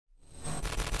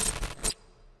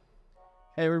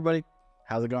Hey everybody,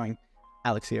 how's it going?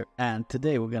 Alex here, and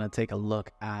today we're going to take a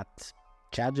look at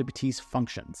ChatGPT's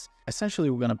functions. Essentially,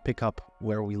 we're going to pick up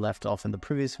where we left off in the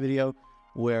previous video,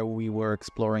 where we were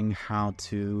exploring how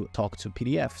to talk to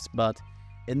PDFs, but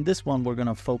in this one, we're going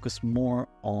to focus more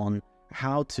on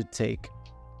how to take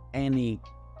any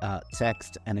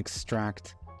text and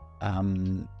extract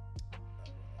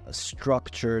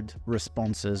structured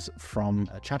responses from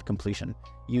chat completion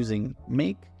using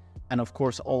make. And of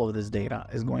course, all of this data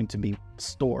is going to be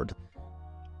stored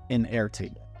in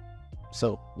Airtable.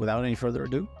 So without any further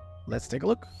ado, let's take a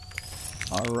look.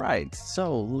 All right,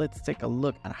 so let's take a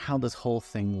look at how this whole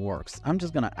thing works. I'm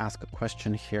just going to ask a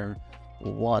question here.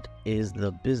 What is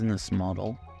the business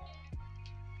model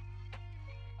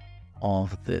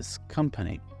of this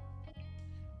company?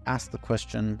 Ask the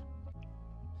question.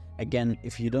 Again,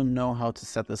 if you don't know how to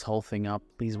set this whole thing up,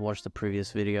 please watch the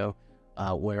previous video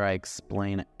where I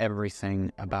explain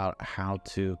everything about how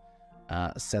to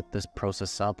set this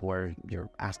process up, where you're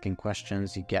asking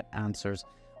questions, you get answers.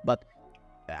 But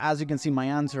as you can see, my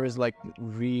answer is like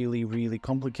really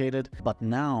complicated. But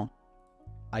now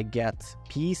I get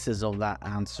pieces of that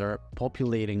answer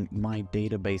populating my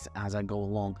database as I go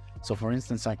along. So for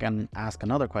instance, I can ask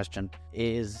another question.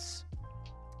 Is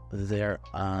there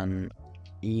an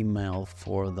email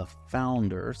for the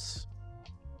founders?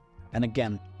 And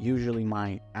again, usually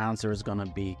my answer is going to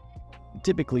be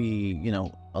typically,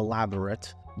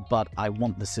 elaborate, but I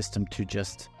want the system to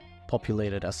just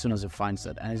populate it as soon as it finds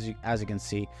it. And as you can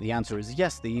see, the answer is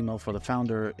yes, the email for the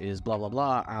founder is blah, blah,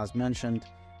 blah, as mentioned.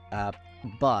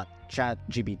 But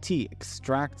ChatGPT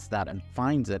extracts that and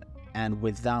finds it, and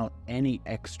without any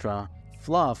extra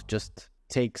fluff, just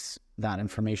takes that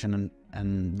information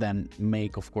and then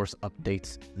make, of course,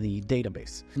 updates the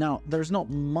database. Now, there's not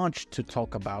much to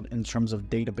talk about in terms of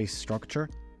database structure,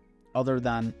 other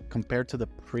than compared to the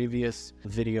previous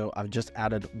video, I've just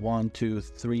added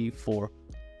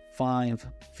 5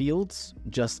 fields,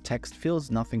 just text fields,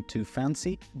 nothing too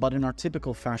fancy. But in our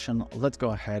typical fashion, let's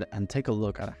go ahead and take a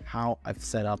look at how I've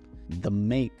set up the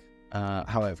make,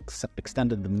 how I've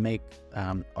extended the make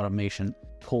automation,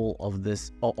 pull of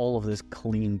this, all of this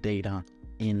clean data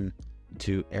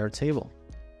into Airtable.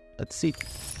 Let's see.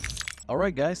 All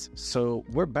right, guys, so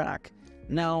we're back.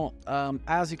 Now,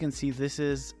 as you can see, this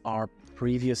is our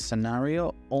previous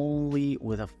scenario, only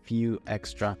with a few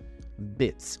extra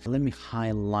bits. Let me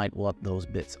highlight what those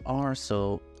bits are.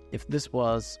 So if this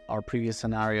was our previous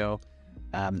scenario,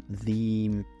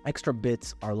 the extra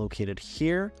bits are located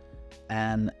here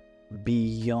and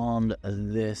beyond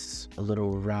this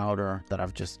little router that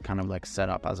I've just kind of like set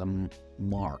up as a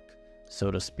mark,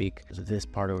 so to speak, this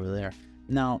part over there.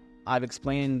 Now, I've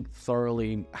explained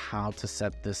thoroughly how to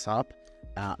set this up.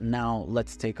 Now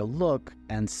let's take a look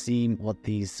and see what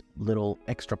these little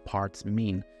extra parts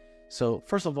mean. So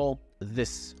first of all,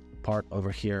 this part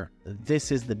over here,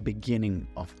 this is the beginning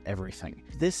of everything.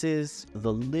 This is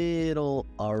the little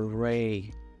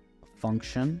array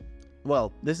function.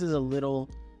 Well, this is a little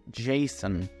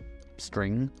JSON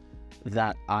string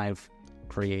that I've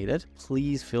created.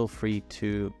 Please feel free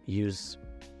to use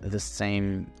the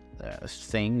same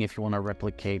thing if you want to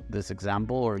replicate this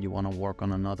example or you want to work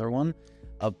on another one.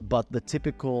 But the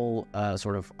typical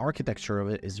sort of architecture of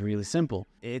it is really simple.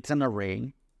 It's an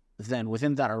array. Then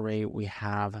within that array, we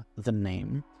have the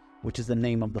name, which is the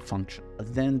name of the function.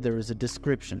 Then there is a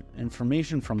description,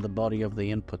 information from the body of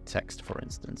the input text, for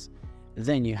instance.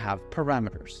 Then you have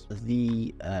parameters,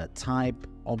 the type,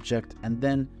 object, and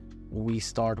then we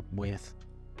start with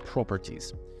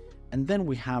properties. And then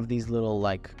we have these little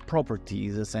like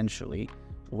properties, essentially,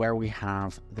 where we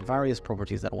have the various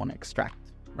properties that I want to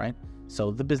extract, right?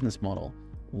 So the business model,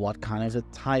 what kind of a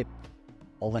type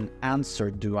of an answer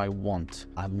do I want?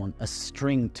 I want a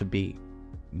string to be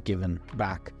given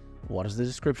back. What is the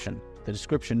description? The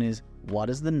description is what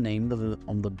is the name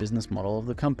of the business model of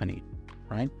the company,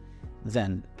 right?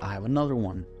 Then I have another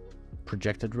one,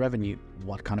 projected revenue.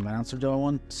 What kind of an answer do I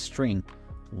want? String.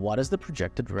 What is the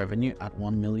projected revenue at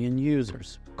 1 million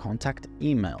users? Contact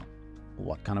email.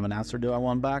 What kind of an answer do I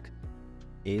want back?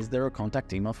 Is there a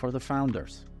contact email for the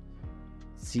founders?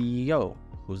 CEO.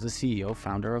 Who's the CEO,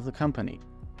 founder of the company,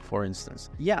 for instance?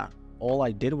 Yeah, all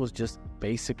I did was just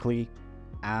basically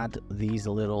add these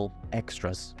little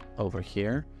extras over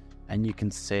here. And you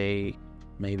can say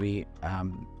maybe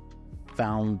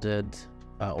founded,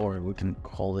 or we can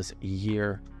call this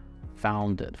year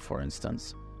founded, for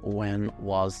instance. When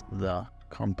was the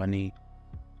company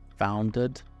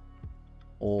founded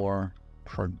or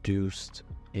produced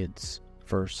its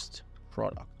first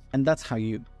product? And that's how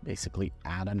you basically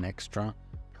add an extra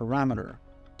parameter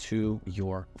to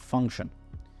your function.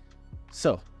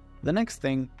 So the next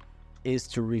thing is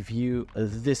to review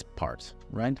this part,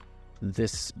 right?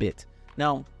 This bit.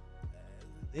 Now,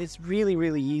 it's really,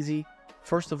 really easy.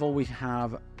 First of all, we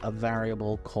have a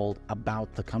variable called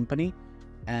about the company,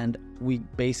 and we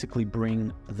basically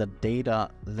bring the data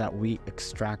that we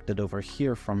extracted over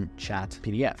here from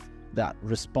ChatPDF that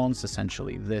responds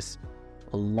essentially this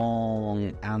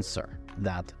long answer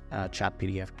that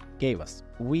ChatPDF gave us.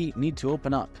 We need to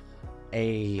open up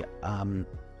a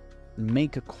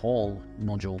make a call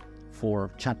module for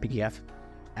ChatPDF,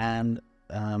 and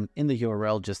in the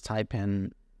URL just type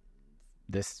in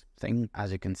this thing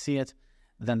as you can see it.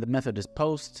 Then the method is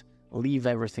post, leave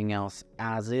everything else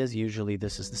as is. Usually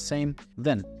this is the same.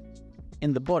 Then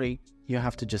in the body, you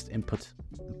have to just input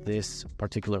this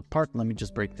particular part. Let me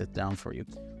just break this down for you.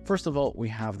 First of all, we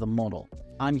have the model.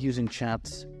 I'm using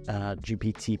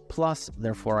ChatGPT Plus,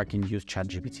 therefore I can use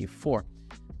ChatGPT 4.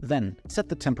 Then set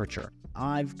the temperature.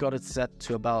 I've got it set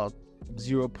to about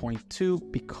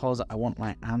 0.2 because I want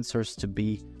my answers to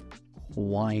be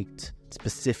quite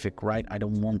specific, right? I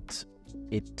don't want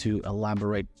it to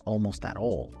elaborate almost at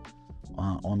all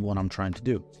on what I'm trying to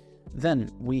do. Then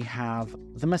we have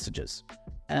the messages.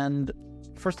 And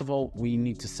first of all, we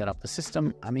need to set up the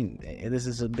system. I mean, this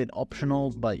is a bit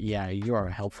optional, but yeah, you are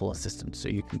a helpful assistant, so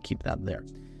you can keep that there.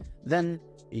 Then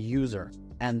user.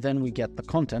 And then we get the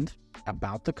content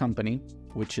about the company,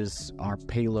 which is our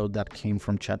payload that came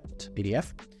from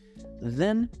ChatPDF.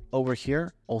 Then over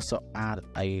here, also add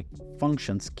a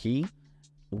functions key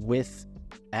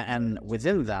and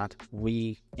within that,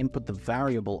 we input the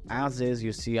variable as is.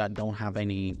 You see, I don't have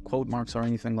any quote marks or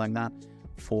anything like that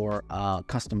for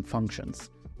custom functions,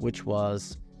 which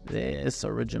was this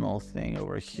original thing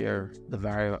over here, the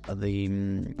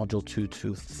module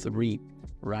 223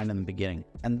 right in the beginning.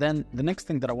 And then the next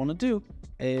thing that I want to do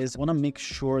is I want to make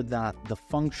sure that the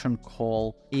function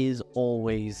call is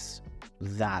always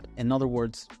that. In other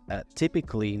words,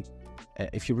 typically,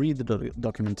 if you read the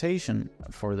documentation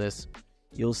for this,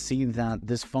 you'll see that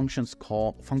this function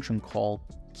call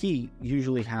key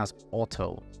usually has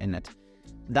auto in it.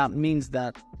 That means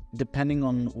that depending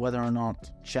on whether or not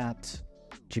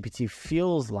ChatGPT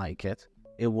feels like it,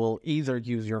 it will either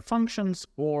use your functions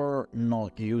or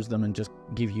not use them and just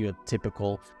give you a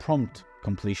typical prompt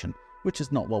completion, which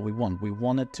is not what we want. We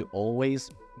want it to always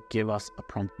give us a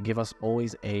prompt, give us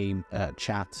always a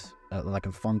chat, like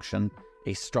a function,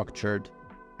 a structured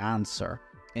answer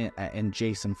in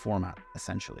JSON format,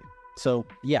 essentially. So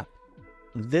yeah,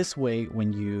 this way,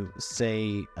 when you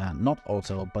say not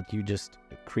auto, but you just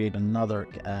create another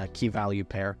key value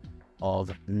pair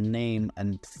of name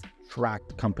and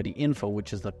extract company info,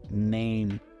 which is the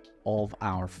name of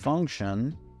our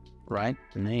function, right?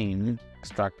 Name,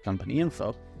 extract company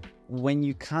info. When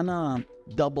you kind of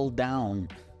double down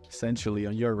essentially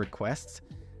on your requests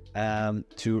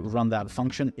to run that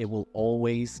function, it will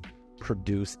always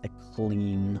produce a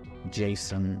clean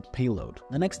JSON payload.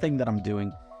 The next thing that I'm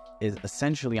doing is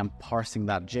essentially I'm parsing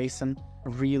that JSON.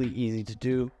 Really easy to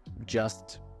do.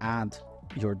 Just add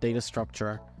your data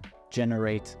structure,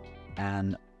 generate,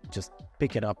 and just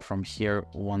pick it up from here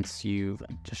once you've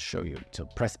just show you. So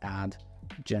press add,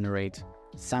 generate,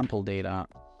 sample data,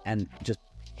 and just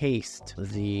paste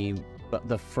the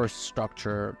first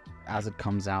structure as it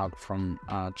comes out from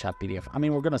ChatPDF. I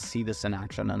mean, we're gonna see this in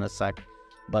action in a sec,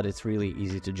 but it's really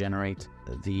easy to generate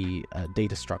the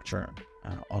data structure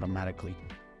automatically.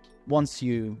 Once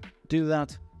you do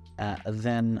that,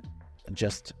 then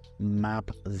just map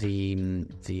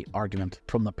the argument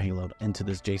from the payload into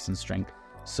this JSON string,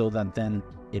 so that then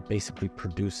it basically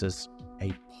produces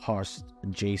a parsed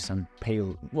JSON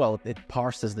payload. Well, it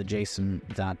parses the JSON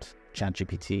that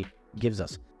ChatGPT gives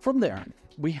us. From there,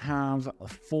 we have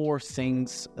 4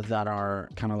 things that are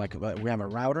kind of like, we have a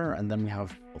router, and then we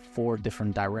have 4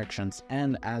 different directions.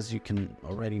 And as you can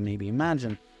already maybe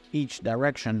imagine, each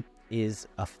direction is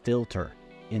a filter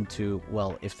into,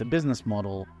 well, if the business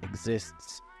model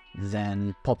exists,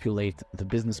 then populate the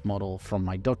business model from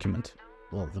my document.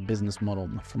 Well, the business model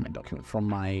from my document, from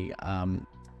my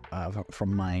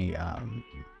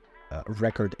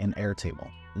record in Airtable.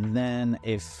 Then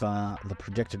if the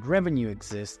projected revenue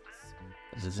exists,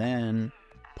 then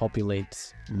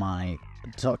populate my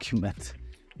document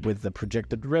with the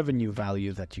projected revenue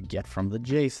value that you get from the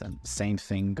JSON. Same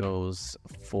thing goes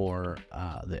for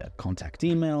the contact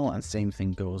email, and same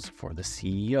thing goes for the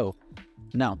CEO.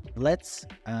 Now let's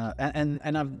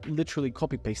and I've literally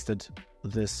copy pasted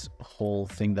this whole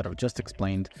thing that I've just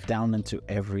explained down into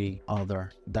every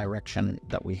other direction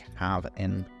that we have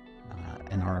in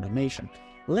our automation.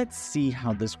 Let's see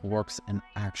how this works in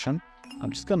action.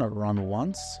 I'm just gonna run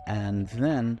once, and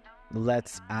then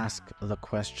let's ask the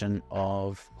question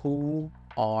of who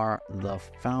are the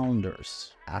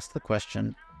founders? Ask the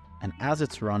question, and as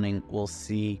it's running, we'll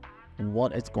see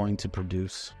what it's going to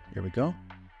produce. Here we go.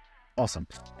 Awesome.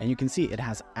 And you can see it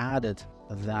has added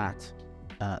that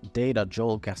data,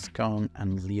 Joel Gascon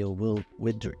and Leo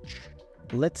Widrich.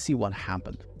 Let's see what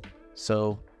happened.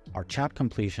 So our chat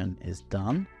completion is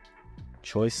done.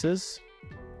 Choices,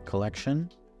 collection,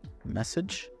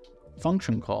 message,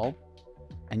 function call,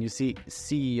 and you see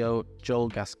CEO Joel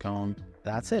Gascon.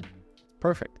 That's it.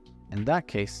 Perfect. In that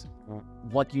case,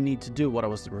 what you need to do, what I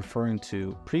was referring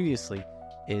to previously,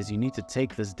 is you need to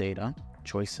take this data,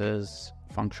 choices,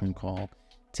 function call,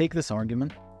 take this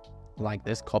argument like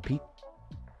this, copy,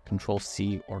 Control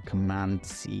C or Command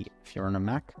C if you're on a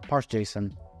Mac, parse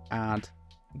JSON, add,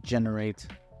 generate,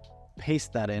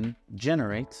 paste that in,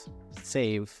 generate,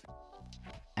 save,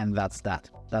 and that's that.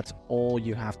 That's all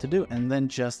you have to do. And then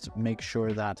just make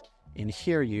sure that in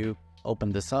here you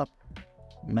open this up,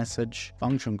 message,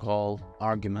 function call,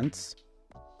 arguments.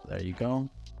 There you go.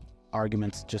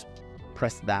 Arguments, just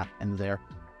press that in there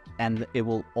and it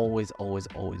will always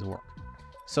work.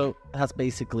 So that's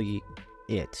basically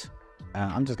it.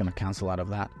 I'm just gonna cancel out of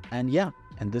that. And yeah,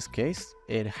 in this case,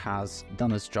 it has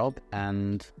done its job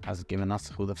and has given us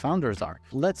who the founders are.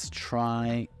 Let's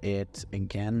try it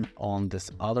again on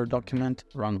this other document,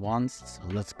 run once. So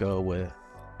let's go with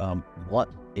what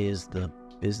is the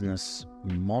business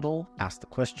model? Ask the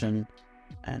question,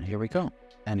 and here we go.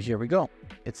 And here we go.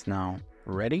 It's now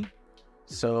ready.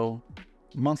 So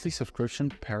monthly subscription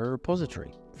per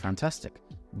repository. Fantastic.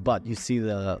 But you see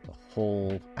the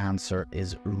whole answer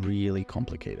is really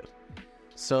complicated.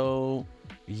 So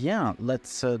yeah,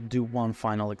 let's do one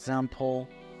final example.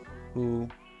 Who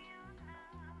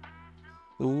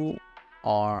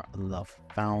are the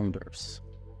founders?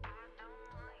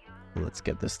 Let's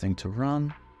get this thing to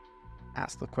run.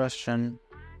 Ask the question.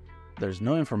 There's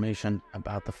no information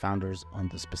about the founders on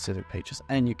the specific pages,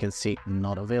 and you can see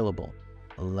not available.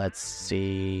 Let's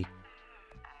see,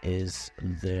 is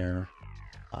there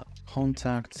a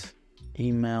contact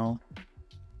email?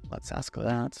 Let's ask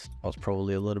that. I was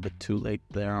probably a little bit too late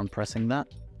there on pressing that.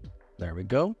 There we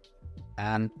go.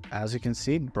 And as you can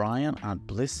see, Brian at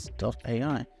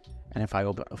bliss.ai. And if I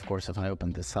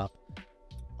open this up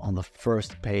on the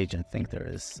first page, I think there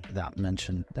is that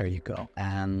mention. There you go.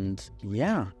 And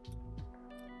yeah,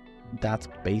 that's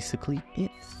basically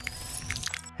it.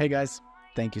 Hey guys,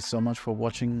 thank you so much for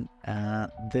watching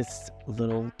this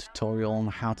little tutorial on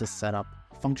how to set up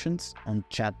functions on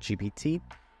ChatGPT.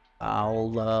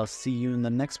 I'll see you in the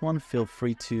next one. Feel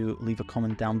free to leave a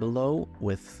comment down below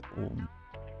with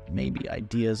maybe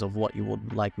ideas of what you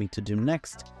would like me to do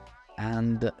next.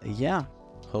 And yeah,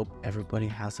 hope everybody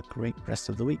has a great rest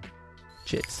of the week.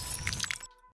 Cheers.